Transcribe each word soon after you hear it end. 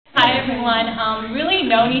everyone. Really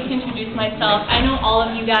no need to introduce myself. I know all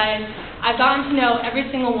of you guys. I've gotten to know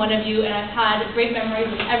every single one of you, and I've had great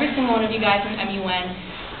memories with every single one of you guys in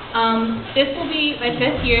MUN. This will be my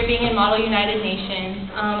 5th year being in Model United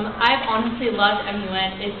Nations. I've honestly loved MUN.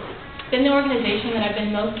 It's been the organization that I've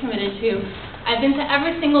been most committed to. I've been to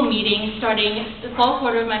every single meeting starting the fall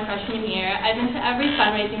quarter of my freshman year. I've been to every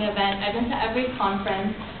fundraising event. I've been to every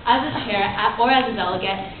conference as a chair or as a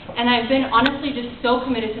delegate. And I've been honestly just so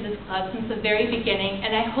committed to this club since the very beginning,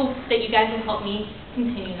 and I hope that you guys will help me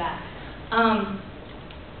continue that.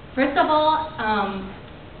 First of all,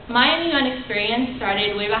 my MUN experience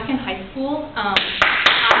started way back in high school,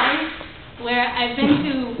 where I've been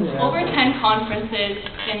to over 10 conferences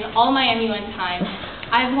in all my MUN time.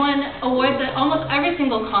 I've won awards at almost every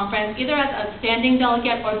single conference, either as Outstanding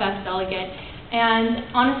Delegate or Best Delegate. And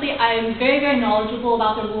honestly, I'm very, very knowledgeable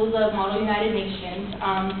about the rules of Model United Nations,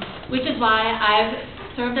 which is why I've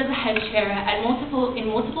served as a head chair at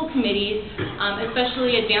in multiple committees,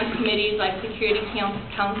 especially advanced committees like Security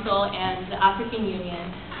Council and the African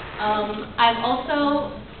Union. I've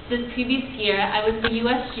also, this previous year, I was the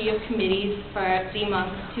SG of Committees for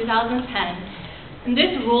DMUNC 2010. And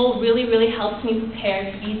this role really, really helps me prepare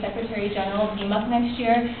to be Secretary General of DMUNC next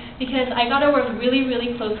year, because I got to work really,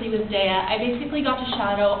 really closely with Dea. I basically got to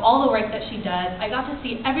shadow all the work that she does. I got to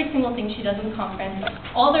see every single thing she does in conference,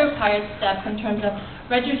 all the required steps in terms of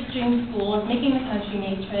registering schools, making the country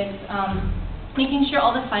matrix, making sure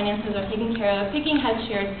all the finances are taken care of, picking head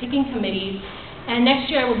chairs, picking committees. And next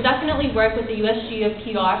year I will definitely work with the USG of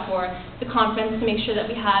PR for the conference to make sure that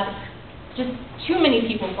we have just too many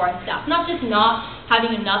people for our staff. Not just not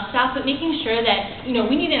having enough staff, but making sure that, we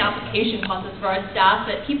need an application process for our staff,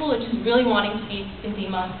 that people are just really wanting to be in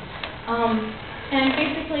DMUNC. And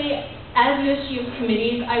basically, as USG of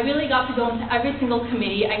committees, I really got to go into every single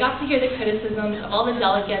committee. I got to hear the criticisms of all the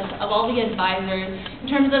delegates, of all the advisors, in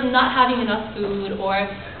terms of not having enough food, or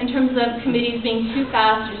in terms of committees being too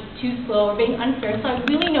fast or too slow, or being unfair. So I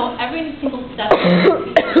really know every single step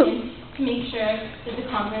to make sure that the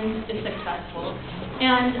conference is successful.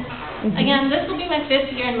 And again, this will be my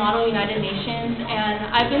 5th year in Model United Nations,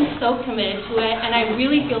 and I've been so committed to it, and I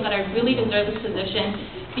really feel that I really deserve this position,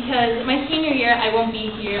 because my senior year I won't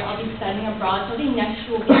be here, I'll be studying abroad, so I think next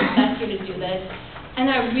year will be the best year to do this. And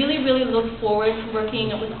I really, really look forward to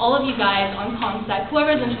working with all of you guys on ComSec,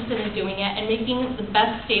 whoever is interested in doing it, and making the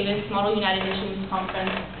best, safest Model United Nations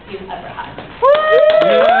conference we've ever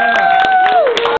had.